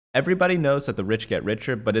Everybody knows that the rich get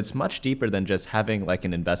richer, but it's much deeper than just having like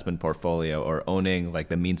an investment portfolio or owning like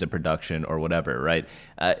the means of production or whatever, right?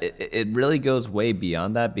 It really goes way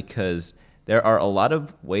beyond that because there are a lot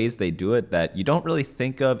of ways they do it that you don't really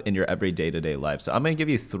think of in your everyday to day life. So I'm going to give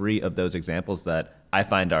you three of those examples that I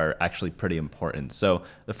find are actually pretty important. So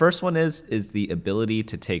the first one is the ability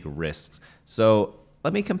to take risks. So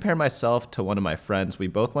let me compare myself to one of my friends. We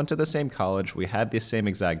both went to the same college, we had the same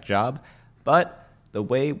exact job, but the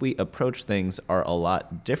way we approach things are a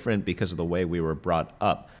lot different because of the way we were brought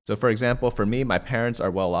up. So for example, for me, my parents are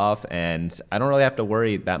well off and I don't really have to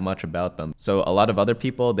worry that much about them. So a lot of other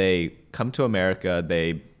people, they come to America,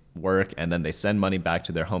 they work, and then they send money back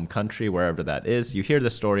to their home country, wherever that is. You hear the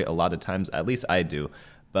story a lot of times, at least I do,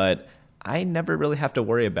 but I never really have to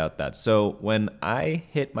worry about that. So when I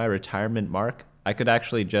hit my retirement mark, I could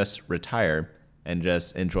actually just retire and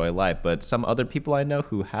just enjoy life. But some other people I know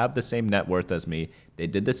who have the same net worth as me, they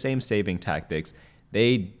did the same saving tactics.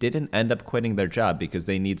 They didn't end up quitting their job because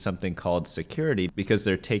they need something called security because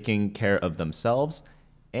they're taking care of themselves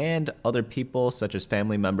and other people, such as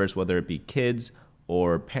family members, whether it be kids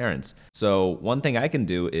or parents. So one thing I can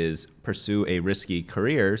do is pursue a risky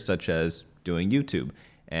career, such as doing YouTube.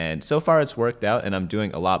 And so far it's worked out, and I'm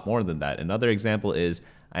doing a lot more than that. Another example is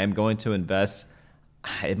I am going to invest,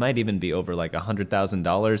 it might even be over like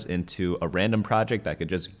 $100,000 into a random project that could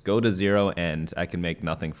just go to zero and I can make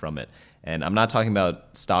nothing from it. And I'm not talking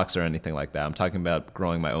about stocks or anything like that. I'm talking about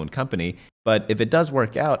growing my own company. But if it does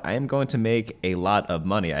work out, I am going to make a lot of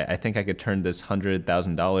money. I think I could turn this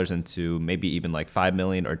 $100,000 into maybe even like $5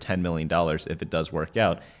 million or $10 million if it does work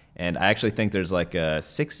out. And I actually think there's like a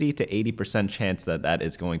 60 to 80% chance that that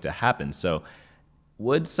is going to happen. So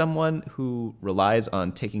would someone who relies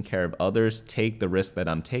on taking care of others take the risk that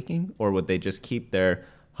I'm taking, or would they just keep their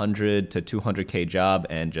 100 to 200K job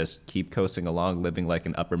and just keep coasting along, living like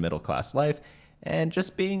an upper middle class life and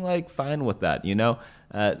just being like fine with that, you know?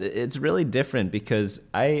 It's really different because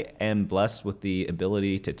I am blessed with the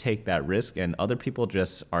ability to take that risk and other people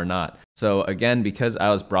just are not. So again, because I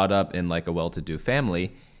was brought up in like a well-to-do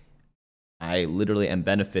family, I literally am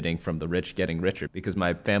benefiting from the rich getting richer because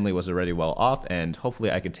my family was already well off, and hopefully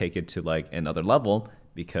I could take it to like another level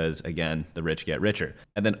because again, the rich get richer.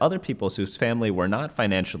 And then other people whose family were not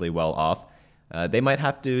financially well off, they might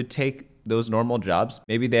have to take those normal jobs.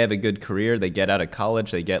 Maybe they have a good career, they get out of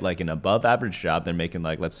college, they get like an above average job, they're making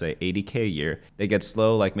like, let's say 80K a year. They get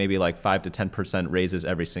slow, like maybe like 5 to 10% raises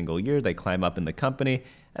every single year. They climb up in the company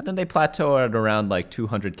and then they plateau at around like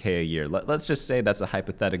 200K a year. Let's just say that's a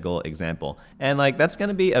hypothetical example. And like, that's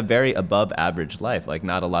gonna be a very above average life. Like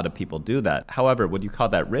not a lot of people do that. However, would you call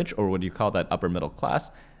that rich or would you call that upper middle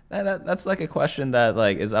class? That's like a question that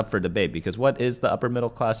like is up for debate because what is the upper middle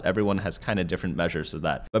class? Everyone has kind of different measures for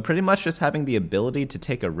that. But pretty much just having the ability to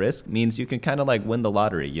take a risk means you can kind of like win the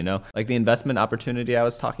lottery, you know? Like the investment opportunity I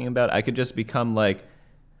was talking about, I could just become like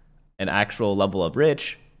an actual level of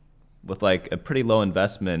rich with like a pretty low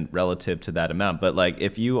investment relative to that amount. But like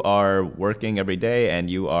if you are working every day and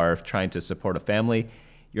you are trying to support a family,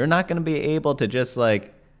 you're not going to be able to just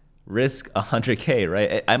like risk 100K,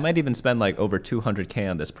 right? I might even spend like over 200K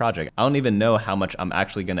on this project. I don't even know how much I'm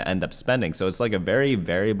actually going to end up spending. So it's like a very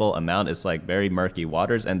variable amount. It's like very murky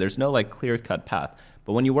waters and there's no like clear cut path.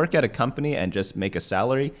 But when you work at a company and just make a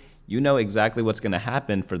salary, you know exactly what's going to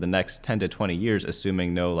happen for the next 10 to 20 years,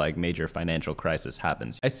 assuming no like major financial crisis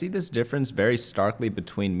happens. I see this difference very starkly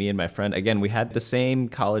between me and my friend. Again, we had the same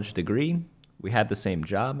college degree, we had the same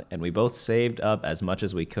job, and we both saved up as much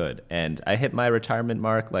as we could. And I hit my retirement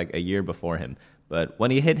mark like a year before him. But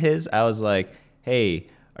when he hit his, I was like, hey,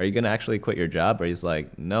 are you going to actually quit your job? Or he's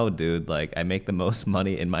like, no, dude, like I make the most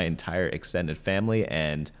money in my entire extended family,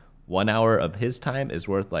 and 1 hour of his time is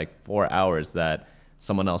worth like 4 hours that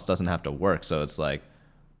someone else doesn't have to work. So it's like,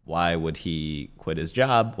 why would he quit his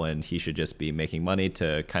job when he should just be making money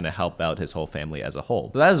to kind of help out his whole family as a whole?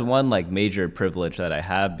 So that is one like major privilege that I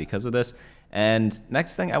have because of this. And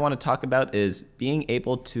next thing I want to talk about is being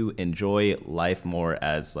able to enjoy life more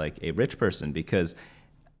as like a rich person, because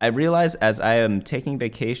I realize as I am taking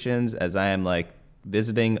vacations, as I am like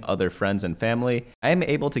visiting other friends and family, I am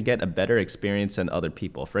able to get a better experience than other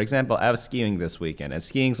people. For example, I was skiing this weekend, and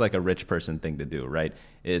skiing's like a rich person thing to do, right?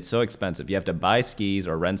 It's so expensive. You have to buy skis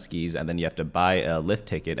or rent skis, and then you have to buy a lift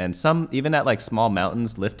ticket. And some, even at like small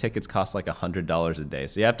mountains, lift tickets cost like $100 a day.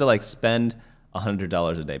 So you have to like spend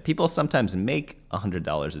 $100 a day. People sometimes make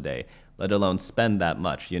 $100 a day, let alone spend that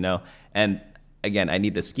much, you know? And again, I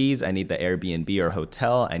need the skis, I need the Airbnb or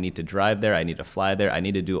hotel, I need to drive there, I need to fly there, I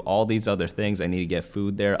need to do all these other things. I need to get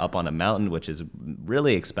food there up on a mountain, which is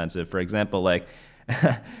really expensive. For example, like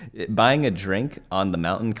Buying a drink on the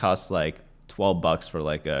mountain costs like $12 for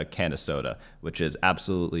like a can of soda, which is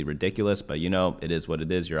absolutely ridiculous. But you know, it is what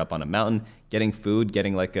it is. You're up on a mountain. Getting food,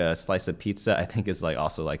 getting like a slice of pizza, I think is like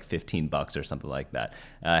also like $15 or something like that.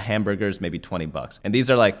 Hamburgers, maybe $20. And these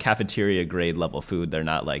are like cafeteria grade level food. They're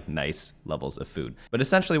not like nice levels of food. But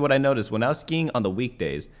essentially what I noticed when I was skiing on the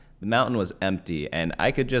weekdays, the mountain was empty and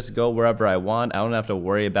I could just go wherever I want. I don't have to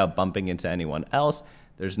worry about bumping into anyone else.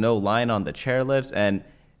 There's no line on the chairlifts, and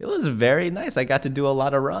it was very nice. I got to do a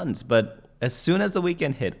lot of runs, but as soon as the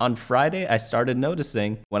weekend hit, on Friday, I started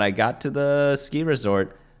noticing when I got to the ski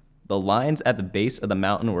resort, the lines at the base of the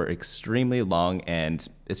mountain were extremely long and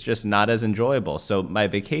it's just not as enjoyable. So my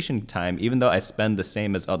vacation time, even though I spend the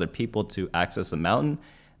same as other people to access the mountain,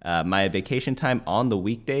 my vacation time on the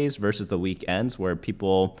weekdays versus the weekends where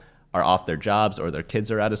people are off their jobs or their kids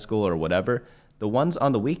are out of school or whatever, the ones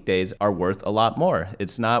on the weekdays are worth a lot more.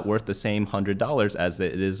 It's not worth the same $100 as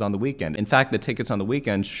it is on the weekend. In fact, the tickets on the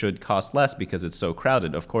weekend should cost less because it's so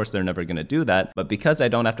crowded. Of course, they're never gonna do that, but because I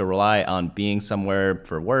don't have to rely on being somewhere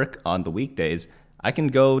for work on the weekdays, I can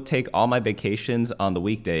go take all my vacations on the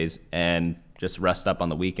weekdays and just rest up on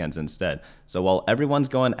the weekends instead. So while everyone's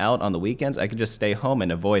going out on the weekends, I can just stay home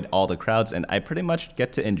and avoid all the crowds, and I pretty much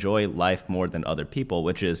get to enjoy life more than other people,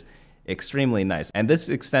 which is extremely nice. And this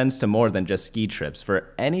extends to more than just ski trips.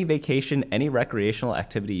 For any vacation, any recreational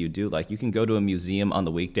activity you do, like you can go to a museum on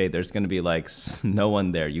the weekday, there's gonna be like no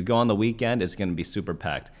one there. You go on the weekend, it's gonna be super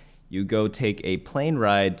packed. You go take a plane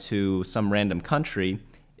ride to some random country,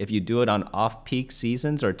 if you do it on off-peak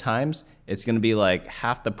seasons or times, it's gonna be like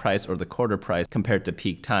half the price or the quarter price compared to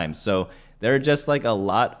peak times. So there are just like a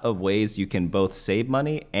lot of ways you can both save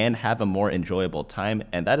money and have a more enjoyable time.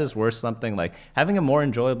 And that is worth something. Like having a more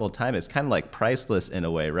enjoyable time is kind of like priceless in a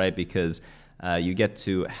way, right? Because you get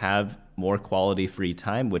to have more quality free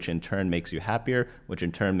time, which in turn makes you happier, which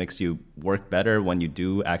in turn makes you work better when you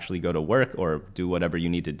do actually go to work or do whatever you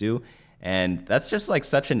need to do. And that's just like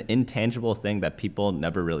such an intangible thing that people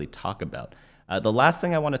never really talk about. The last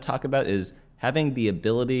thing I want to talk about is having the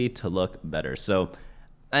ability to look better. So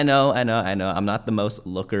I know, I'm not the most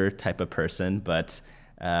looker type of person, but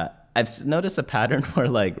I've noticed a pattern where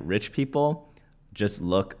like rich people just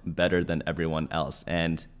look better than everyone else.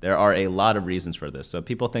 And there are a lot of reasons for this. So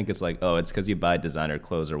people think it's like, oh, it's because you buy designer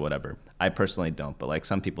clothes or whatever. I personally don't, but like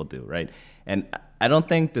some people do, right? And I don't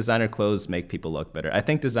think designer clothes make people look better. I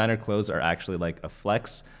think designer clothes are actually like a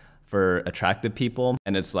flex for attractive people.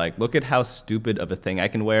 And it's like, look at how stupid of a thing I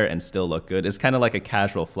can wear and still look good. It's kind of like a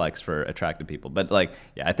casual flex for attractive people. But like,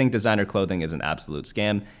 yeah, I think designer clothing is an absolute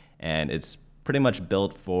scam. And it's pretty much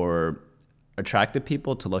built for attractive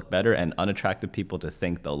people to look better and unattractive people to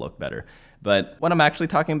think they'll look better. But what I'm actually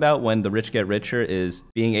talking about when the rich get richer is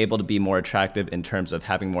being able to be more attractive in terms of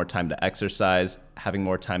having more time to exercise, having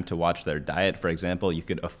more time to watch their diet. For example, you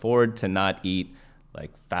could afford to not eat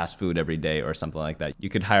like fast food every day or something like that. You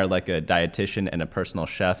could hire like a dietitian and a personal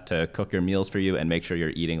chef to cook your meals for you and make sure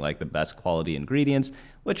you're eating like the best quality ingredients,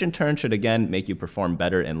 which in turn should again make you perform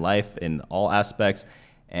better in life in all aspects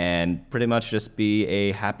and pretty much just be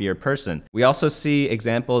a happier person. We also see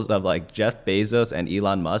examples of like Jeff Bezos and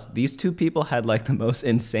Elon Musk. These two people had like the most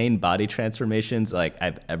insane body transformations like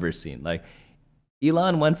I've ever seen. Like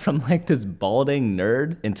Elon went from like this balding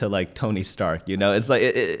nerd into like Tony Stark, you know? It's like,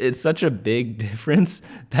 it's such a big difference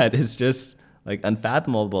that is just like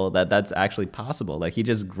unfathomable that that's actually possible. Like he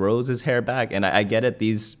just grows his hair back. And I get it,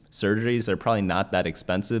 these surgeries are probably not that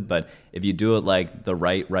expensive, but if you do it like the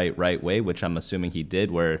right way, which I'm assuming he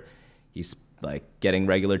did, where he's like getting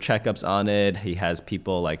regular checkups on it, he has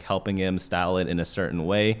people like helping him style it in a certain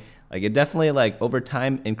way. Like it definitely like over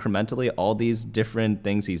time, incrementally, all these different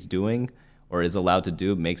things he's doing or is allowed to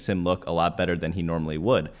do makes him look a lot better than he normally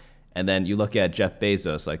would. And then you look at Jeff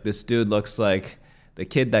Bezos, like this dude looks like the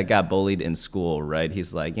kid that got bullied in school, right?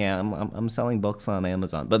 He's like, yeah, I'm selling books on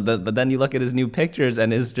Amazon. But then you look at his new pictures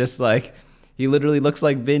and it's just like, he literally looks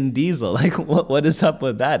like Vin Diesel. Like what is up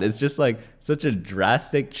with that? It's just like such a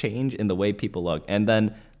drastic change in the way people look. And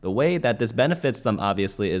then the way that this benefits them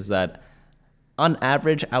obviously is that on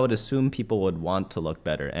average, I would assume people would want to look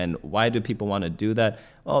better. And why do people want to do that?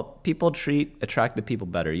 Well, people treat attractive people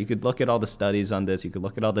better. You could look at all the studies on this. You could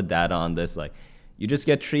look at all the data on this. Like, you just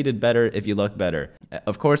get treated better if you look better.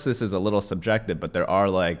 Of course, this is a little subjective, but there are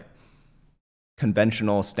like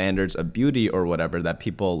conventional standards of beauty or whatever that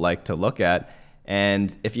people like to look at.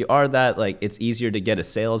 And if you are that, like, it's easier to get a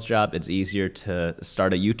sales job. It's easier to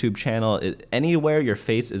start a YouTube channel. Anywhere your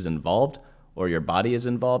face is involved or your body is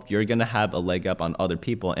involved, you're gonna have a leg up on other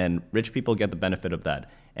people, and rich people get the benefit of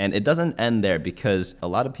that. And it doesn't end there, because a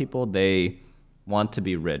lot of people, they want to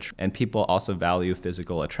be rich, and people also value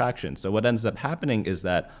physical attraction. So what ends up happening is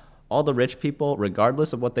that all the rich people,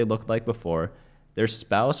 regardless of what they looked like before, their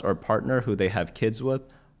spouse or partner who they have kids with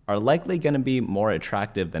are likely going to be more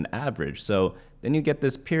attractive than average. So then you get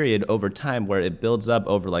this period over time where it builds up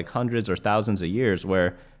over like hundreds or thousands of years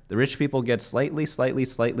where the rich people get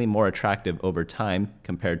slightly more attractive over time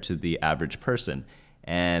compared to the average person.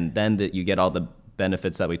 And then you get all the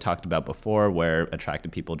benefits that we talked about before, where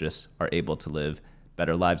attractive people just are able to live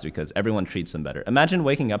better lives because everyone treats them better. Imagine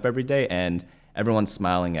waking up every day and everyone's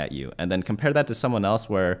smiling at you, and then compare that to someone else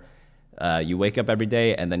where you wake up every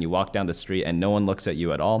day and then you walk down the street and no one looks at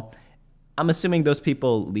you at all. I'm assuming those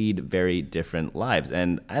people lead very different lives.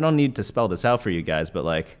 And I don't need to spell this out for you guys, but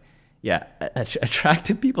like, yeah,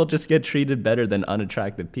 attractive people just get treated better than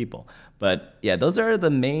unattractive people. But yeah, those are the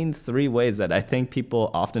main three ways that I think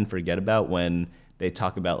people often forget about when they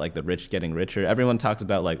talk about like the rich getting richer. Everyone talks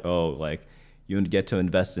about like, oh, like you get to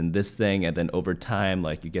invest in this thing and then over time,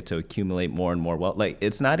 like you get to accumulate more and more wealth. Like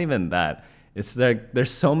it's not even that. It's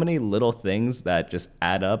there's so many little things that just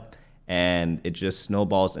add up and it just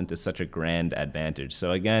snowballs into such a grand advantage.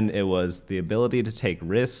 So again, it was the ability to take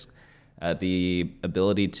risks, the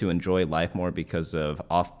ability to enjoy life more because of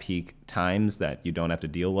off-peak times that you don't have to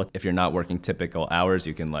deal with. If you're not working typical hours,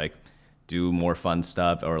 you can like do more fun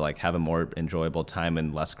stuff or like have a more enjoyable time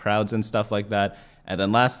and less crowds and stuff like that. And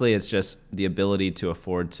then lastly, it's just the ability to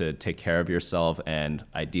afford to take care of yourself and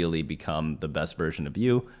ideally become the best version of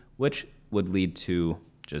you, which would lead to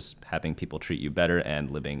just having people treat you better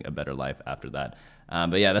and living a better life after that.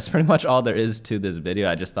 But yeah, that's pretty much all there is to this video.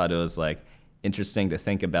 I just thought it was like interesting to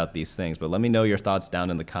think about these things. But let me know your thoughts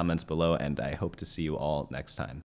down in the comments below, and I hope to see you all next time.